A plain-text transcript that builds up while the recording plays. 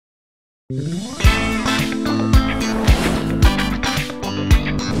Hey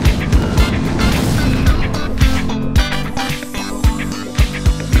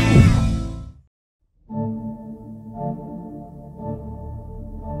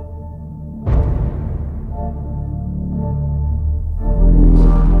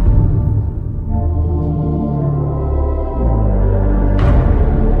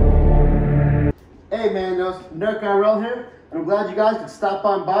Mandos, McFarlane here, and I'm glad you guys could stop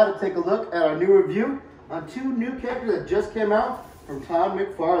on by to take a look at our new review on two new characters that just came out from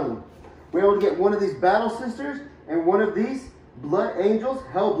McFarlane. We're able to get one of these Battle Sisters and one of these Blood Angels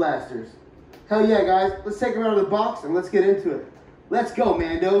Hell Blasters. Hell yeah guys, let's take them out of the box and let's get into it. Let's go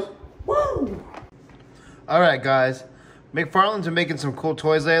Mandos, woo! Alright guys, McFarlane's been making some cool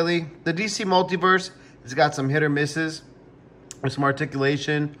toys lately. The DC Multiverse has got some hit or misses with some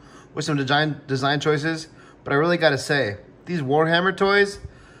articulation, with some design choices, but I really gotta say, these Warhammer toys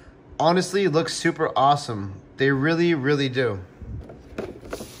honestly look super awesome. They really, really do.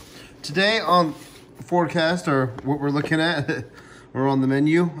 Today on forecast, or what we're looking at, or on the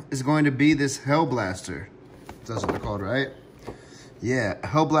menu, is going to be this Hell Blaster. That's what they're called, right? Yeah,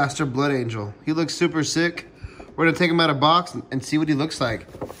 Hell Blaster Blood Angel. He looks super sick. We're gonna take him out of box and see what he looks like.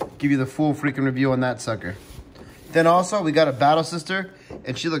 Give you the full freaking review on that sucker. Then also, we got a Battle Sister,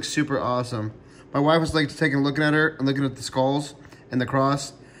 and she looks super awesome. My wife was like taking a look at her and looking at the skulls and the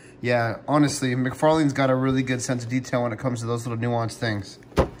cross. Yeah, honestly, McFarlane's got a really good sense of detail when it comes to those little nuanced things.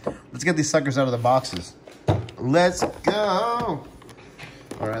 Let's get these suckers out of the boxes. Let's go. All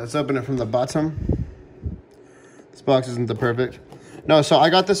right, let's open it from the bottom. This box isn't the perfect. No, so I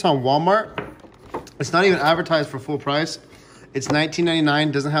got this on Walmart. It's not even advertised for full price. It's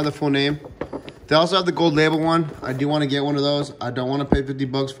 $19.99, doesn't have the full name. They also have the gold label one. I do want to get one of those. I don't want to pay 50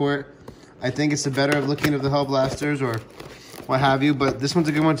 bucks for it. I think it's the better of looking at the Hell Blasters or what have you, but this one's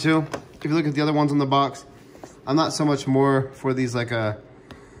a good one too. If you look at the other ones on the box, I'm not so much more for these like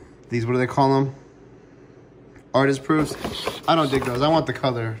these, what do they call them? Artist proofs. I don't dig those. I want the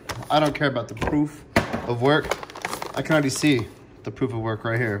color. I don't care about the proof of work. I can already see the proof of work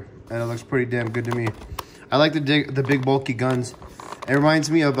right here, and it looks pretty damn good to me. I like the big bulky guns. It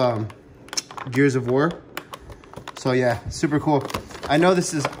reminds me of Gears of War. So yeah, super cool. I know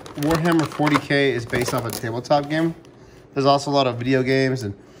this is Warhammer 40k is based off a tabletop game. There's also a lot of video games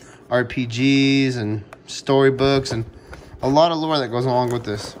and RPGs and storybooks and a lot of lore that goes along with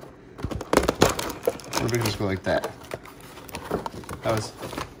this. Let me just go like that. That was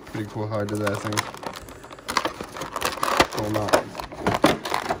pretty cool how I did that thing. Cool not.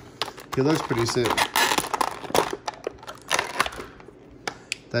 He looks pretty sick.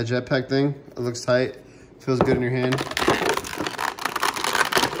 That jetpack thing, it looks tight. Feels good in your hand.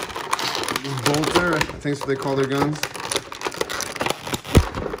 Bolter, I think that's what they call their guns.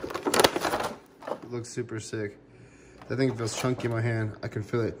 It looks super sick. That thing feels chunky in my hand. I can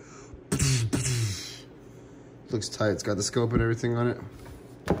feel it. Looks tight. It's got the scope and everything on it.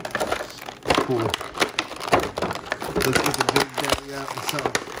 Cool. Let's get the big daddy out and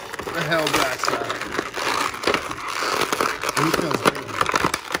sell the Hell Blaster. He feels good.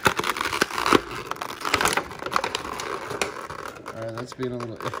 Alright, that's being a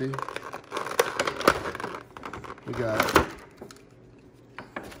little iffy. We got it.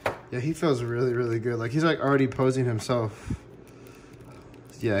 Yeah, he feels really, really good. Like, he's like already posing himself.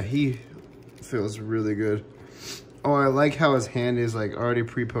 Yeah, he feels really good. Oh, I like how his hand is like already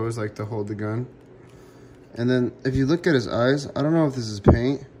pre-posed, like to hold the gun. And then if you look at his eyes, I don't know if this is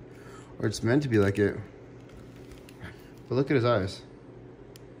paint or it's meant to be like it. But look at his eyes.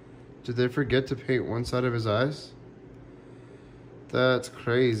 Did they forget to paint one side of his eyes? That's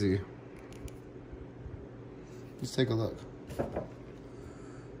crazy. Let's take a look.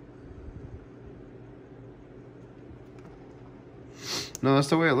 No, that's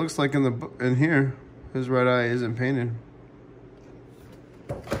the way it looks like in here. His right eye isn't painted.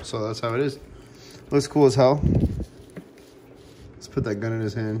 So that's how it is. Looks cool as hell. Let's put that gun in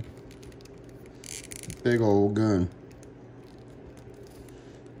his hand. Big old gun.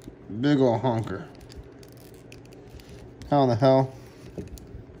 Big old honker. How in the hell?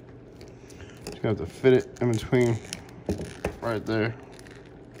 Just gonna have to fit it in between right there.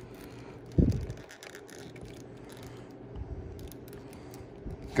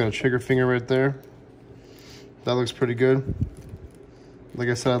 Got a trigger finger right there. That looks pretty good. Like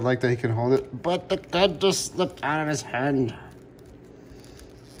I said, I like that he can hold it, but the gun just slipped out of his hand.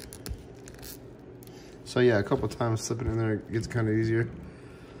 So yeah, a couple times slipping in there gets kind of easier.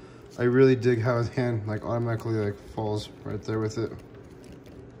 I really dig how his hand like automatically like falls right there with it.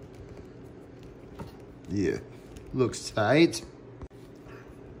 Yeah, looks tight.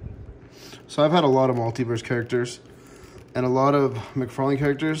 So I've had a lot of multiverse characters and a lot of McFarlane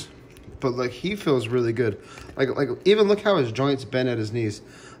characters, but like he feels really good. Like even look how his joints bend at his knees.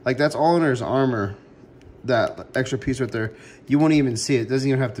 Like that's all under his armor. That extra piece right there, you won't even see it. It doesn't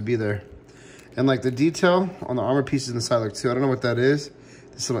even have to be there. And like the detail on the armor pieces in the side, like too. I don't know what that is.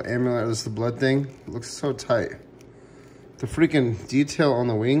 This little amulet, this the blood thing, it looks so tight. The freaking detail on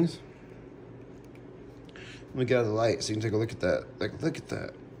the wings. Let me get out of the light so you can take a look at that. Like, look at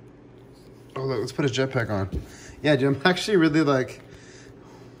that. Oh, look, let's put his jetpack on. Yeah, dude, I'm actually really, like,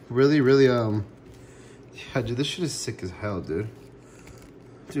 really, yeah, dude, this shit is sick as hell, dude.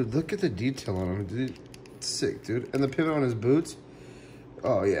 Dude, look at the detail on him, dude. It's sick, dude. And the pivot on his boots.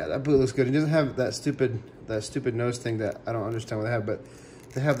 Oh, yeah, that boot looks good. He doesn't have that stupid nose thing that I don't understand what they have, but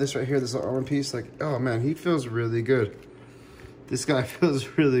they have this right here, this little armor piece. Like, oh, man, he feels really good. This guy feels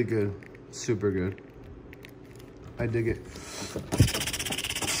really good. Super good. I dig it.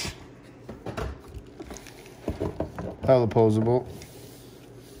 Hella posable.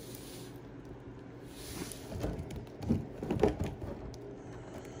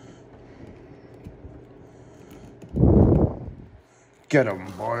 Get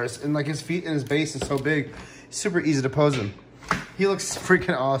him, boys. And like his feet and his base is so big, super easy to pose him. He looks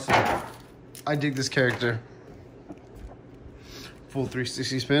freaking awesome. I dig this character. Full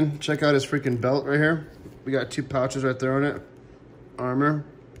 360 spin. Check out his freaking belt right here. We got 2 pouches right there on it. Armor.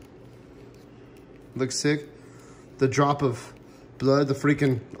 Looks sick. The drop of blood, the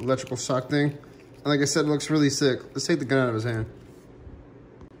freaking electrical shock thing. And like I said, it looks really sick. Let's take the gun out of his hand.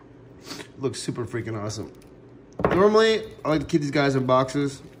 Looks super freaking awesome. Normally, I like to keep these guys in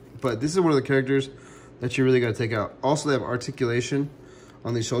boxes, but this is one of the characters that you really got to take out. Also, they have articulation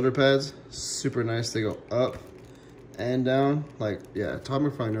on these shoulder pads. Super nice. They go up and down. Like, yeah, Todd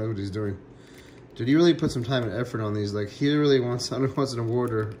McFarlane knows what he's doing. Dude, he really put some time and effort on these. Like, he really wants, I don't know if he wants an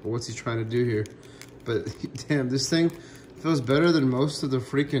award or what's he trying to do here. But, damn, this thing feels better than most of the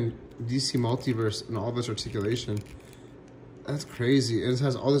freaking DC Multiverse and all of its articulation. That's crazy. And it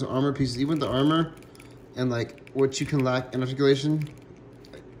has all this armor pieces, even the armor and, like, what you can lack in articulation.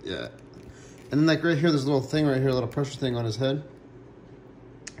 Yeah. And then, like, right here, there's a little thing right here, a little pressure thing on his head.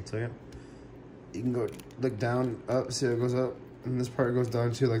 One second. You can go look down, up, see how it goes up. And this part goes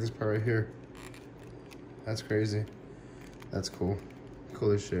down, too, like this part right here. That's crazy. That's cool.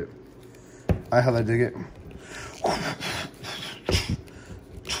 Cool as shit. I hella dig it.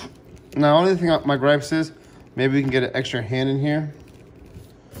 Now, only thing my gripes is, maybe we can get an extra hand in here.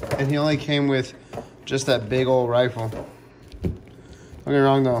 And he only came with just that big old rifle. Don't get me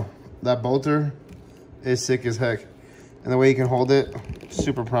wrong though, that bolter is sick as heck. And the way you can hold it,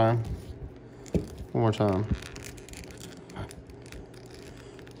 super prime. One more time.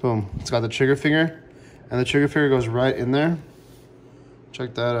 Boom, it's got the trigger finger. And the trigger finger goes right in there.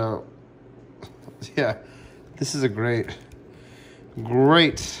 Check that out. Yeah, this is a great.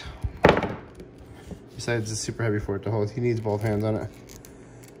 Besides, it's super heavy for it to hold. He needs both hands on it.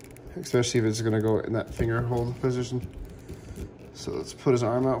 Especially if it's gonna go in that finger hold position. So let's put his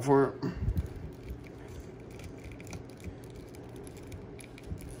arm out for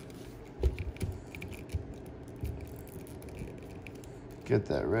it. Get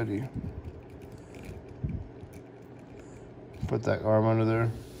that ready. Put that arm under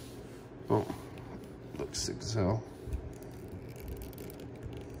there. Boom. Looks sick as hell.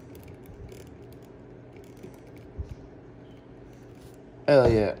 Hell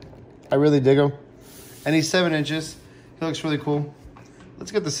yeah. I really dig him. And he's 7 inches. He looks really cool.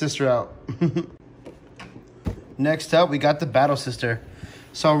 Let's get the sister out. Next up, we got the Battle Sister.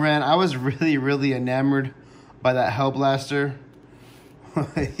 So, Ran, I was really enamored by that Hellblaster.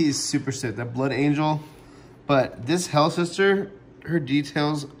 He's super sick. That Blood Angel. But this Hell Sister, her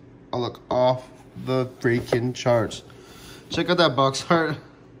details look off the freaking charts. Check out that box art.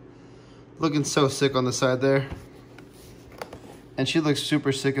 Looking so sick on the side there. And she looks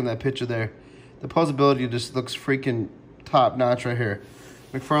super sick in that picture there. The posability just looks freaking top notch right here.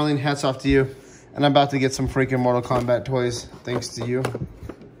 McFarlane, hats off to you. And I'm about to get some freaking Mortal Kombat toys thanks to you.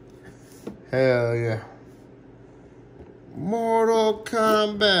 Hell yeah. Mortal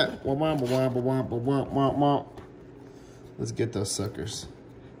Kombat. Let's get those suckers.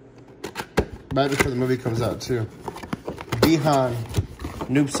 Right before the movie comes out too. Bihan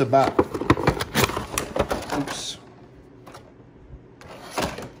Noob Sabat. Oops.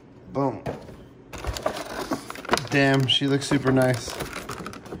 Boom. Damn, she looks super nice.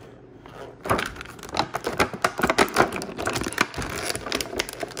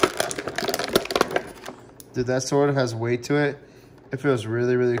 Dude, that sword has weight to it. It feels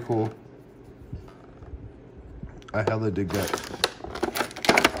really cool. I hella dig that.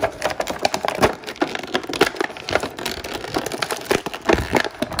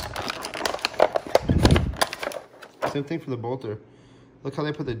 Same thing for the bolter. Look how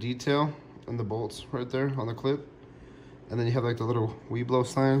they put the detail and the bolts right there on the clip. And then you have like the little Weeblo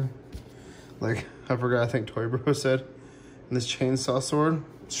sign. Like, I forgot, I think Toy Bro said. And this chainsaw sword,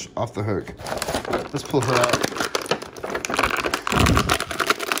 off the hook. Let's pull her out.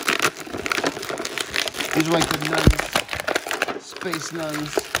 These are like the nuns. Space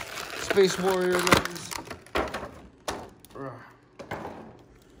nuns. Space warrior nuns.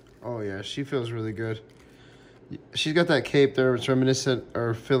 Oh yeah, she feels really good. She's got that cape there. It's reminiscent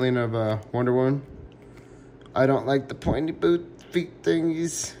or feeling of Wonder Woman. I don't like the pointy boot feet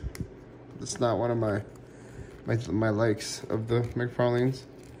thingies. That's not one of my likes of the McFarlanes.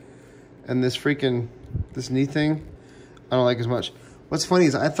 And this knee thing, I don't like as much. What's funny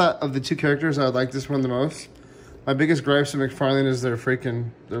is I thought of the two characters, I would like this one the most. My biggest gripes with McFarlane is their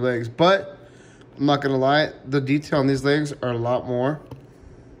legs. But I'm not gonna lie, the detail on these legs are a lot more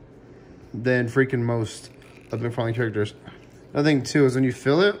than freaking most of the McFarlane characters. Another thing too is when you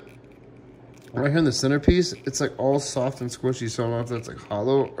feel it, right here in the centerpiece, it's like all soft and squishy. So I don't know if that's like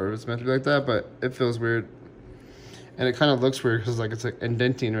hollow or if it's meant to be like that, but it feels weird. And it kind of looks weird because like it's like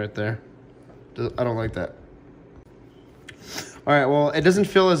indenting right there. I don't like that. All right, well, it doesn't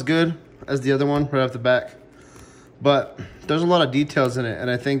feel as good as the other one right off the back, but there's a lot of details in it,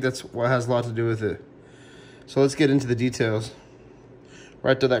 and I think that's what has a lot to do with it. So let's get into the details.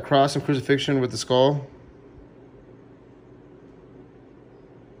 Right to that cross and crucifixion with the skull.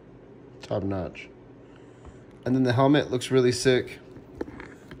 Top notch. And then the helmet looks really sick.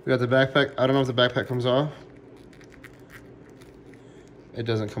 We got the backpack. I don't know if the backpack comes off. It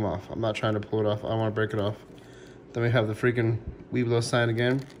doesn't come off. I'm not trying to pull it off. I don't want to break it off. Then we have the freaking Weeblo sign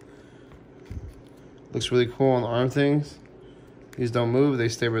again. Looks really cool on the arm things. These don't move. They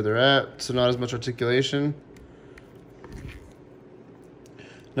stay where they're at. So not as much articulation.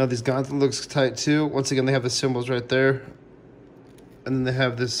 Now these gauntlet looks tight too. Once again, they have the symbols right there. And then they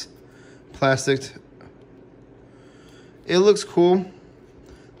have this plastic. It looks cool.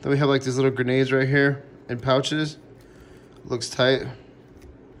 Then we have like these little grenades right here and pouches. Looks tight.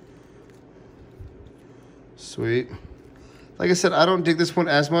 Sweet. Like I said, I don't dig this one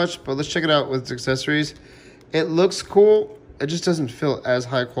as much, but let's check it out with its accessories. It looks cool. It just doesn't feel as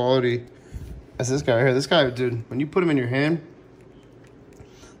high quality as this guy right here. This guy, dude, when you put him in your hand,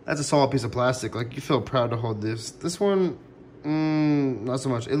 that's a solid piece of plastic. Like, you feel proud to hold this. This one, not so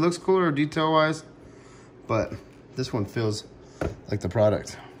much. It looks cooler detail-wise, but this one feels like the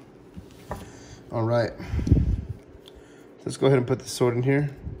product. All right. Let's go ahead and put the sword in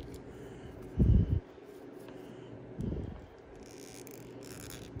here.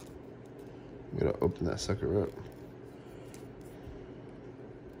 I'm gonna open that sucker up.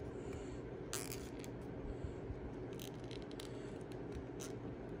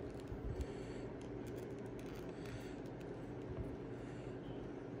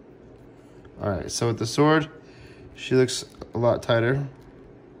 All right, so with the sword, she looks a lot tighter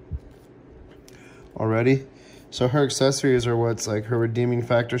already. So her accessories are what's like her redeeming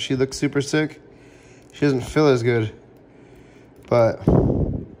factor. She looks super sick. She doesn't feel as good, but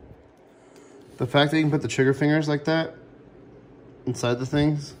the fact that you can put the trigger fingers like that inside the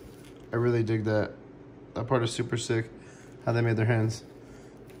things, I really dig that. That part is super sick, how they made their hands.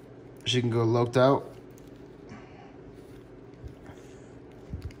 She can go loked out.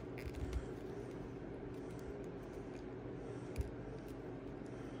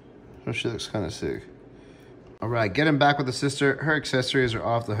 So she looks kind of sick. All right, getting back with the sister, her accessories are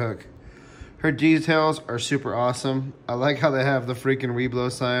off the hook. Her details are super awesome. I like how they have the freaking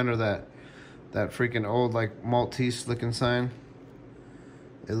Weeblo sign or that freaking old like Maltese looking sign.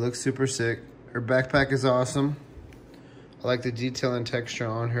 It looks super sick. Her backpack is awesome. I like the detail and texture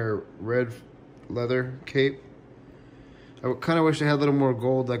on her red leather cape. I kind of wish they had a little more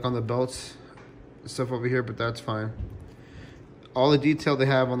gold like on the belts and stuff over here, but that's fine. All the detail they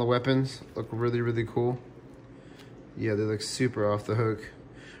have on the weapons look really, really cool. Yeah, they look super off the hook.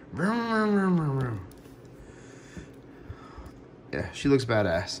 Yeah, she looks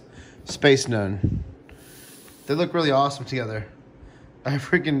badass. Space Nun. They look really awesome together. I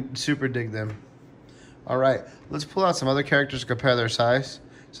freaking super dig them. All right, let's pull out some other characters to compare their size.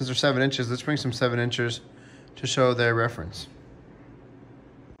 Since they're 7 inches, let's bring some 7 inches to show their reference.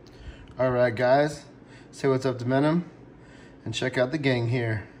 All right, guys, say what's up to Venom and check out the gang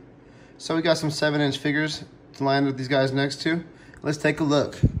here. So we got some 7-inch figures to line with these guys next to. Let's take a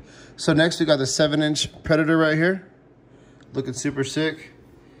look. So next we got the 7-inch Predator right here. Looking super sick.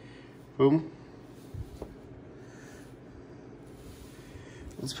 Boom.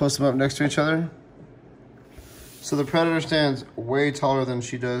 Let's post them up next to each other. So the Predator stands way taller than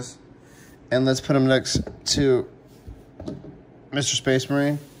she does. And let's put him next to Mr. Space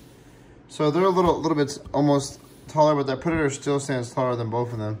Marine. So they're a little bit almost taller, but that Predator still stands taller than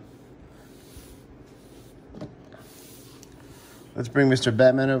both of them. Let's bring Mr.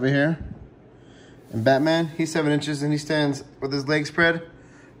 Batman over here. And Batman, he's 7 inches and he stands with his legs spread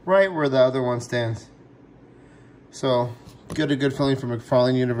right where the other one stands. So get a good feeling from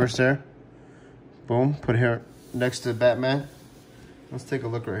McFarlane universe there. Boom, put it here next to Batman. Let's take a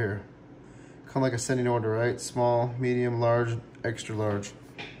look right here. Kind of like ascending order, right? Small, medium, large, extra large.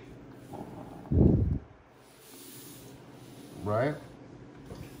 Right?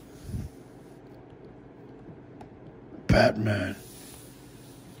 Batman.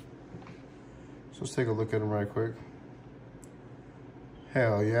 So let's take a look at him right quick.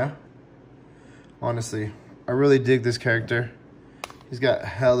 Hell yeah. Honestly, I really dig this character. He's got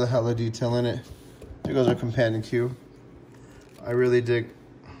hella detail in it. There goes our companion cube. I really dig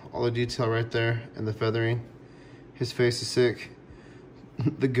all the detail right there and the feathering. His face is sick.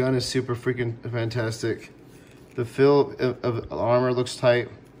 The gun is super freaking fantastic. The feel of armor looks tight.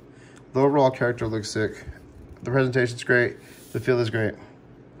 The overall character looks sick. The presentation's great. The feel is great.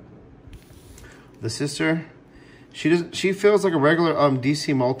 The sister, she feels like a regular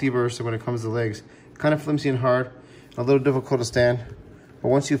DC multiverse when it comes to legs. Kind of flimsy and hard, a little difficult to stand. But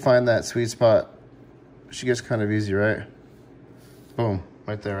once you find that sweet spot, she gets kind of easy, right? Boom,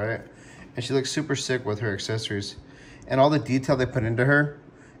 right there, right? And she looks super sick with her accessories. And all the detail they put into her,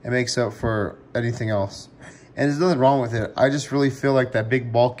 it makes up for anything else. And there's nothing wrong with it. I just really feel like that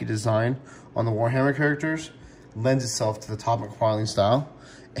big bulky design on the Warhammer characters lends itself to the top McFarlane style.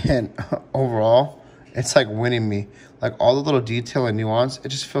 And overall, it's like winning me. Like all the little detail and nuance, it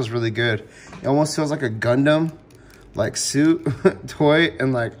just feels really good. It almost feels like a Gundam like suit toy,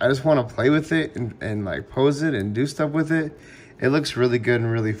 and like I just want to play with it and like pose it and do stuff with it. It looks really good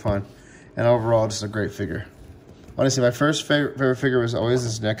and really fun. And overall, just a great figure. Honestly, my first favorite figure was always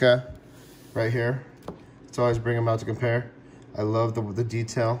this NECA right here. It's always bring him out to compare. I love the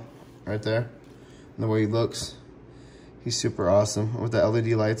detail right there and the way he looks. He's super awesome with the LED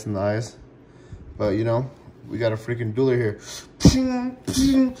lights in the eyes. But you know, we got a freaking dueler here.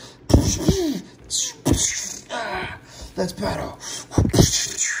 Let's battle.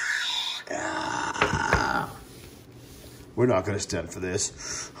 We're not gonna stand for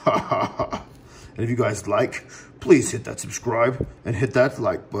this. And if you guys like, please hit that subscribe and hit that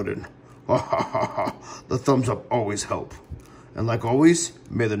like button. The thumbs up always help. And like always,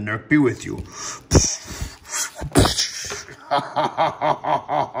 may the nerf be with you.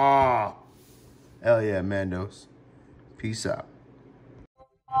 Hell yeah, Mandos. Peace out.